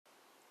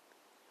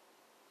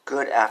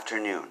Good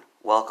afternoon.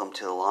 Welcome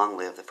to the Long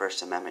Live the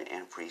First Amendment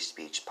and Free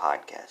Speech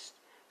podcast.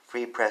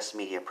 Free Press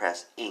Media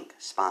Press, Inc.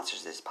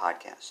 sponsors this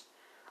podcast.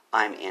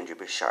 I'm Andrew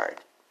Bouchard.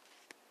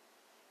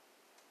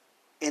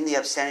 In the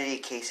obscenity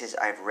cases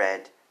I've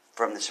read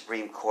from the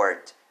Supreme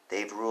Court,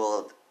 they've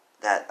ruled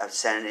that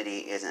obscenity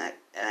is an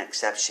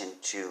exception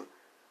to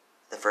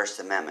the First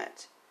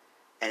Amendment.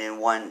 And in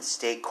one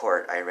state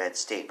court I read,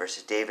 State v.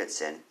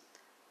 Davidson,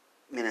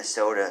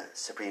 Minnesota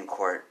Supreme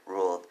Court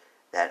ruled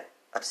that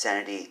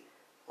obscenity,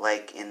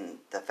 like in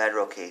the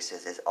federal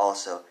cases, is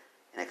also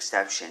an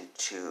exception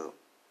to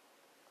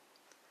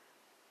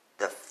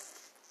the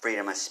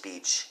freedom of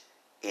speech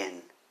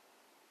in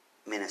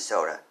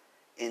Minnesota.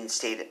 In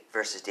State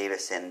versus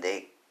Davidson,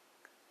 they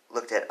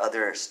looked at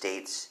other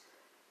states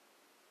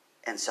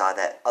and saw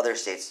that other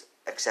states,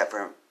 except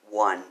for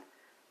one,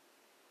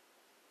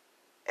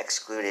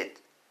 excluded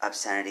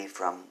obscenity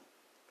from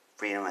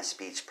freedom of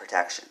speech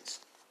protections.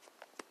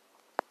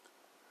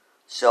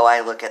 So I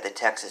look at the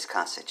Texas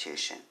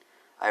Constitution.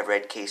 I've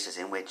read cases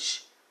in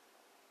which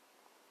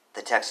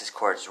the Texas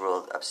courts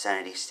ruled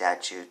obscenity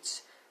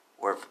statutes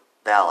were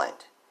valid.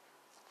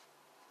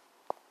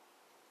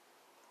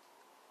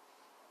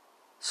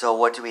 So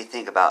what do we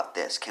think about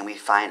this? Can we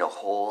find a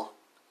hole?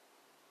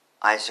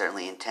 I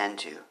certainly intend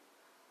to.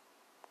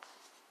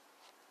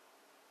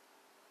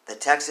 The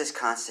Texas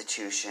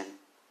Constitution,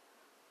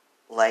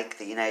 like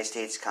the United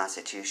States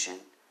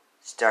Constitution,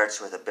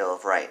 starts with a Bill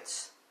of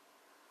Rights.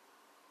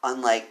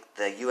 Unlike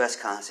the U.S.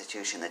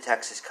 Constitution, the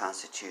Texas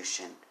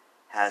Constitution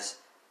has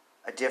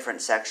a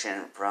different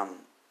section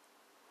from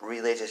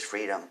religious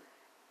freedom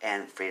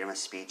and freedom of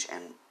speech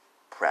and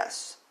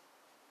press.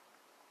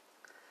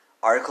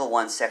 Article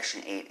 1,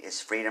 Section 8 is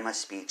freedom of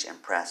speech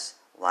and press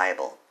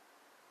libel.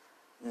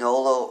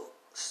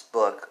 Nolo's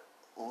book,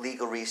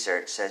 Legal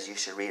Research, says you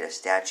should read a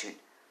statute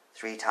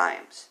 3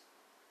 times.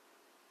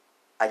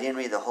 I didn't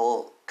read the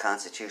whole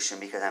Constitution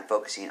because I'm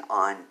focusing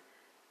on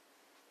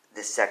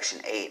this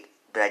Section 8,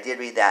 but I did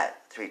read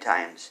that 3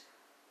 times.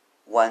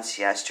 Once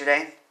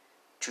yesterday,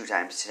 2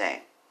 times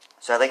today.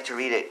 So I'd like to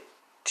read it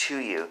to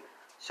you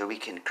so we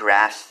can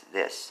grasp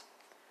this.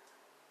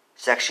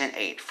 Section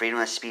 8, freedom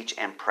of speech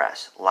and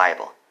press,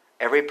 libel.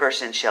 Every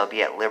person shall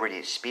be at liberty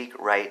to speak,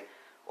 write,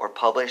 or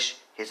publish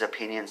his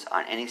opinions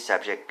on any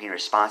subject, being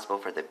responsible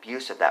for the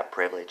abuse of that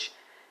privilege,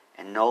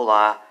 and no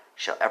law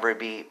shall ever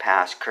be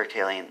passed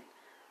curtailing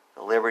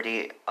the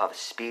liberty of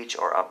speech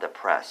or of the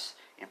press.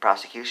 In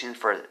prosecution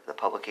for the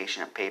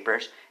publication of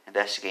papers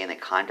investigating the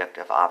conduct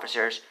of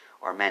officers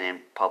or men in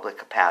public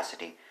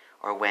capacity,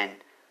 or when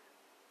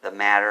the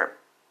matter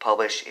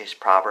published is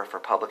proper for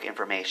public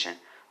information,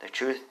 the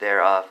truth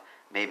thereof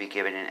may be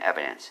given in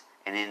evidence.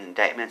 And in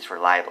indictments for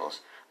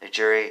libels, the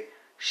jury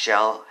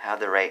shall have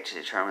the right to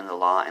determine the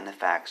law and the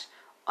facts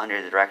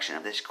under the direction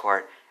of this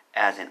court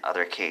as in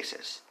other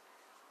cases.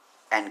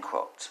 End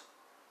quote.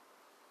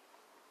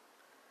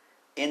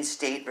 In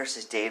State v.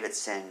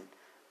 Davidson,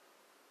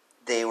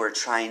 they were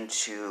trying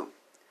to,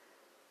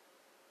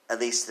 at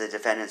least the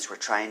defendants were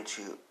trying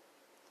to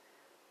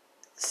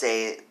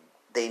say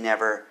they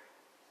never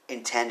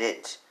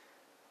intended,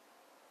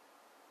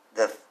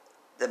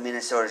 the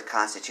Minnesota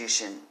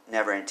Constitution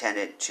never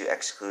intended to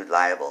exclude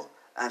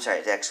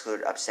to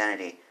exclude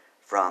obscenity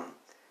from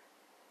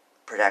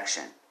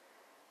protection.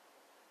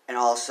 And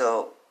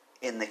also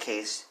in the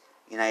case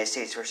United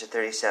States v.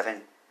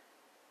 37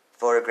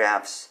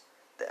 photographs,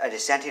 a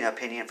dissenting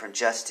opinion from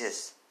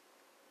Justice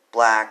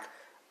Black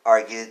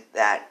argued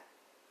that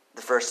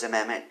the First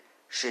Amendment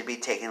should be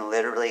taken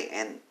literally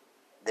and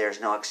there's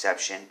no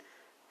exception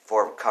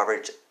for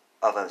coverage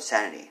of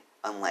obscenity,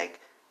 unlike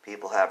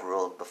people have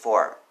ruled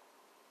before.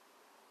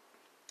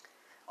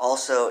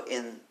 Also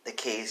in the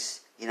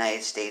case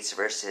United States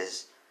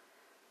versus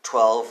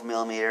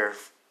 12mm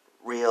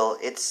reel,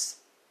 it's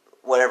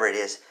whatever it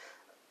is,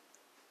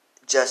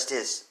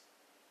 Justice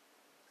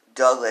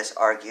Douglas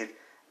argued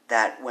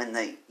that when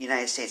the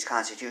United States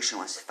Constitution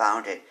was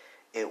founded,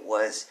 it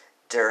was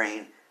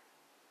during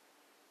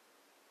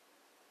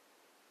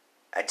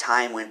a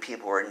time when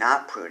people were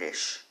not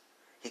prudish.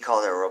 He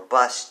called it a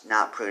robust,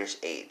 not prudish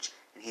age.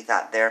 And he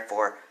thought,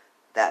 therefore,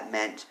 that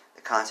meant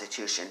the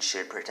Constitution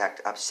should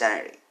protect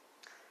obscenity.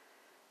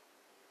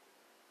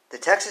 The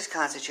Texas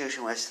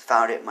Constitution was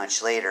founded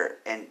much later,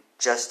 and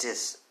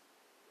Justice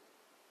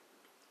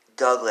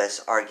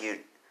Douglas argued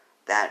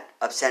that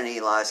obscenity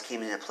laws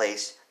came into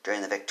place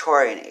during the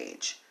Victorian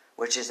age,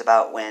 which is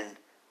about when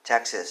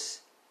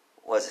Texas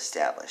was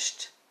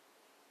established.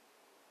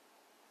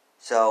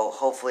 So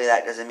hopefully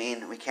that doesn't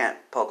mean we can't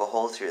poke a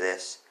hole through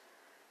this.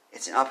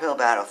 It's an uphill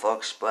battle,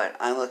 folks, but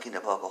I'm looking to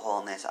poke a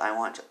hole in this. I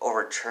want to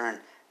overturn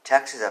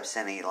Texas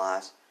obscenity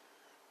laws,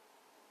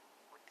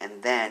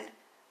 and then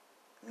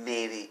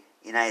maybe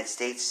United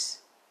States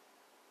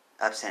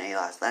obscenity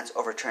laws. Let's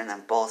overturn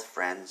them both,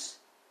 friends.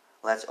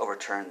 Let's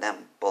overturn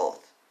them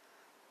both.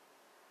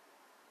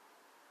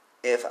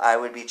 If I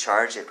would be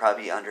charged, it'd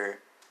probably be under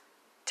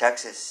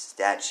Texas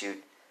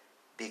statute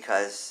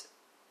because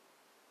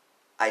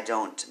I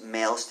don't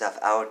mail stuff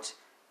out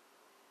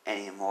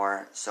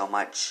anymore so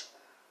much.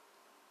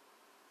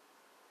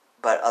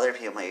 but other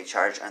people may be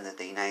charged under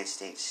the United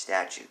States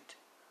statute.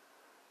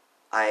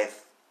 I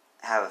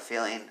have a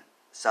feeling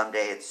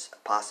someday it's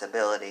a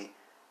possibility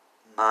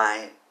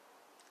my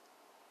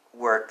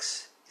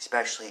works,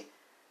 especially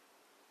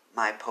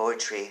my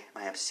poetry,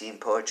 my obscene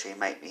poetry,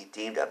 might be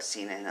deemed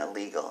obscene and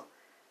illegal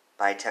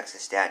by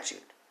Texas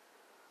statute.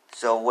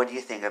 So what do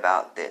you think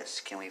about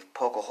this? Can we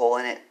poke a hole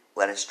in it?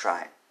 Let us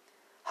try.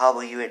 How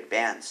will you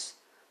advance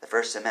the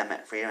First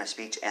Amendment, freedom of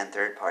speech, and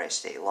third-party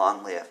state?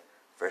 Long live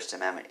First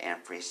Amendment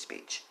and free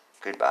speech.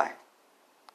 Goodbye.